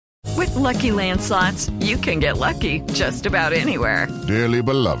With Lucky Land Slots, you can get lucky just about anywhere. Dearly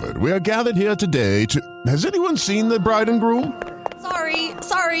beloved, we are gathered here today to... Has anyone seen the bride and groom?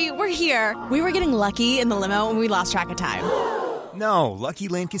 Sorry, we're here. We were getting lucky in the limo and we lost track of time. No, Lucky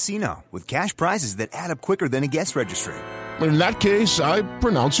Land Casino, with cash prizes that add up quicker than a guest registry. In that case, I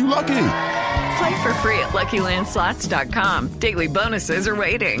pronounce you lucky. Play for free at LuckyLandSlots.com. Daily bonuses are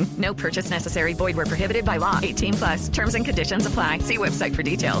waiting. No purchase necessary. Void where prohibited by law. 18+. Terms and conditions apply. See website for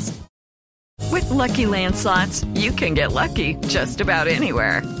details. With Lucky Land Slots, you can get lucky just about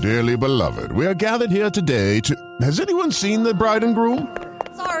anywhere. Dearly beloved, we are gathered here today to... Has anyone seen the bride and groom?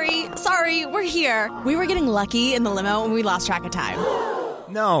 Sorry, we're here. We were getting lucky in the limo and we lost track of time.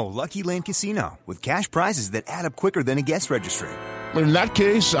 No, Lucky Land Casino, with cash prizes that add up quicker than a guest registry. In that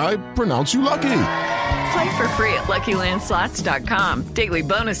case, I pronounce you lucky. Play for free at LuckyLandSlots.com. Daily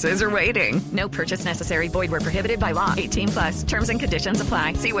bonuses are waiting. No purchase necessary. Void where prohibited by law. 18+. Terms and conditions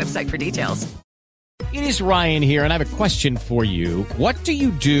apply. See website for details. It is Ryan here, and I have a question for you. What do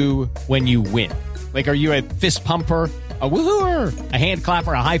you do when you win? Like, are you a fist pumper, a woo-hooer, a hand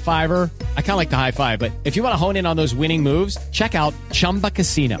clapper, a high-fiver? I kind of like the high-five, but if you want to hone in on those winning moves, check out Chumba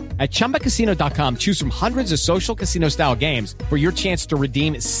Casino. At ChumbaCasino.com, choose from hundreds of social casino-style games for your chance to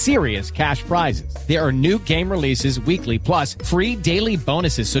redeem serious cash prizes. There are new game releases weekly, plus free daily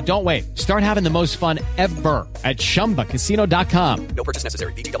bonuses, so don't wait. Start having the most fun ever at ChumbaCasino.com. No purchase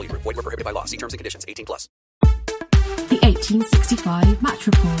necessary. VGW Group. Void where prohibited by law. See terms and conditions. 18+. The 1865 Match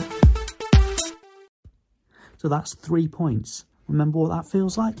Report. So that's 3 points. Remember what that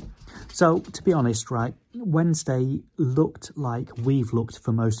feels like? So, to be honest, right, Wednesday looked like we've looked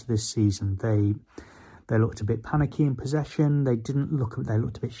for most of this season. They looked a bit panicky in possession. They looked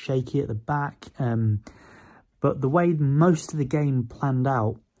a bit shaky at the back. But the way most of the game planned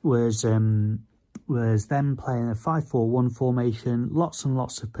out was them playing a 5-4-1 formation, lots and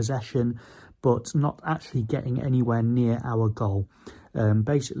lots of possession, but not actually getting anywhere near our goal.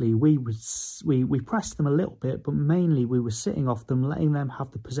 Basically, we pressed them a little bit, but mainly we were sitting off them, letting them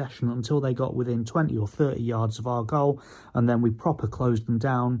have the possession until they got within 20 or 30 yards of our goal, and then we proper closed them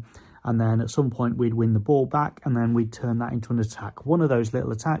down, and then at some point we'd win the ball back, and then we'd turn that into an attack. One of those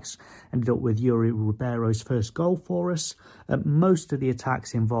little attacks ended up with Yuri Ribeiro's first goal for us. Most of the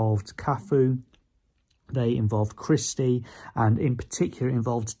attacks involved Cafu. They involved Christie, and in particular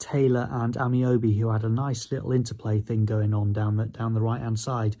involved Taylor and Amiobi, who had a nice little interplay thing going on down the right-hand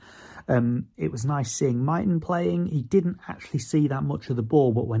side. It was nice seeing Mighton playing. He didn't actually see that much of the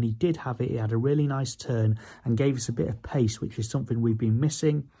ball, but when he did have it, he had a really nice turn and gave us a bit of pace, which is something we've been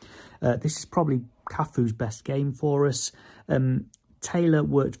missing. This is probably Cafu's best game for us. Taylor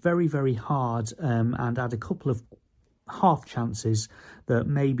worked very, very hard and had a couple of half chances that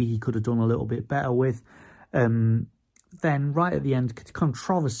maybe he could have done a little bit better with. Then right at the end,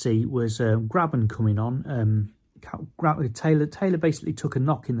 controversy was Graben coming on. Taylor basically took a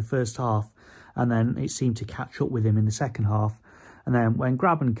knock in the first half, and then it seemed to catch up with him in the second half. And then when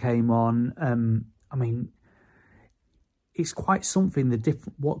Graben came on, it's quite something.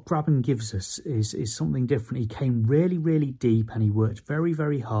 What Graben gives us is something different. He came really, really deep, and he worked very,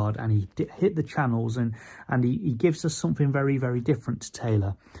 very hard, and he hit the channels, and he gives us something very, very different to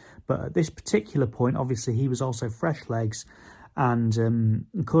Taylor. But at this particular point, obviously, he was also fresh legs, and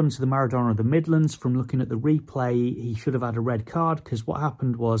according to the Maradona of the Midlands, from looking at the replay, he should have had a red card, because what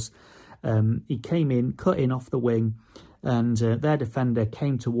happened was he came in, cut in off the wing, and their defender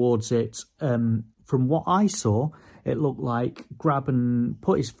came towards it. From what I saw, it looked like Graben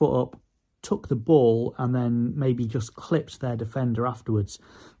put his foot up, took the ball, and then maybe just clipped their defender afterwards.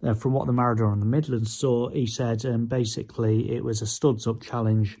 From what the Maradona on the Midlands saw, he said basically it was a studs-up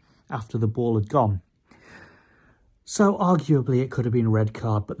challenge after the ball had gone. So arguably it could have been a red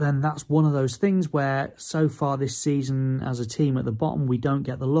card, but then that's one of those things where so far this season as a team at the bottom, we don't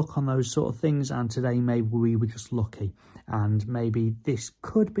get the luck on those sort of things, and today maybe we were just lucky. And maybe this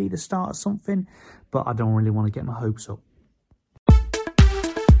could be the start of something, but I don't really want to get my hopes up.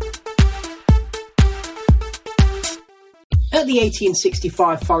 At the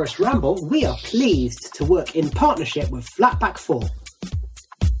 1865 Forest Ramble, we are pleased to work in partnership with Flatback 4.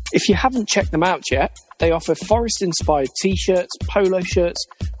 If you haven't checked them out yet, they offer forest-inspired t-shirts, polo shirts,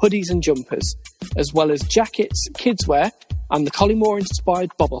 hoodies and jumpers, as well as jackets, kidswear, and the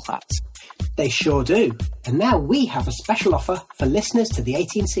Collymore-inspired bobble hats. They sure do. And now we have a special offer for listeners to the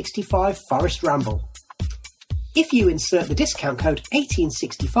 1865 Forest Ramble. If you insert the discount code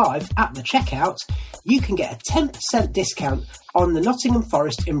 1865 at the checkout, you can get a 10% discount on the Nottingham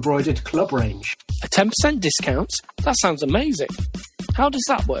Forest embroidered club range. A 10% discount? That sounds amazing. How does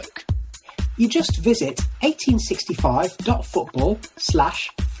that work? You just visit 1865.football/flatback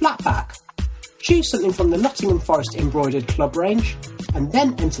flat pack. Choose something from the Nottingham Forest embroidered club range and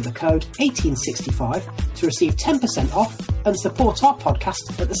then enter the code 1865 to receive 10% off and support our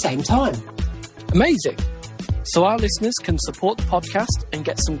podcast at the same time. Amazing. So our listeners can support the podcast and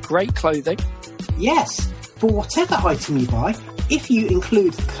get some great clothing. Yes, for whatever item you buy, if you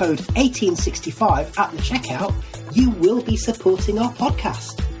include the code 1865 at the checkout, you will be supporting our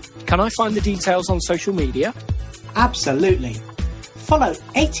podcast. Can I find the details on social media? Absolutely. Follow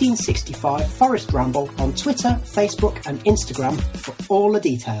 1865 Forest Ramble on Twitter, Facebook and Instagram for all the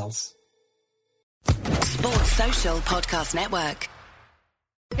details. Sports Social Podcast Network.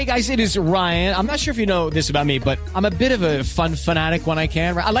 Hey guys, it is Ryan. I'm not sure if you know this about me, but I'm a bit of a fun fanatic when I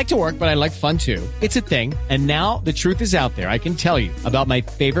can. I like to work, but I like fun too. It's a thing. And now the truth is out there. I can tell you about my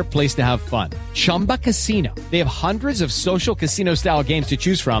favorite place to have fun. Chumba Casino. They have hundreds of social casino style games to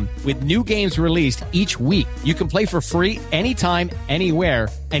choose from with new games released each week. You can play for free anytime, anywhere.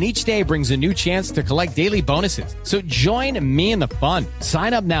 And each day brings a new chance to collect daily bonuses. So join me in the fun.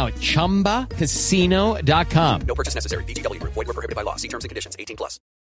 Sign up now at ChumbaCasino.com. No purchase necessary. VGW Group. Void where prohibited by law. See terms and conditions. 18+.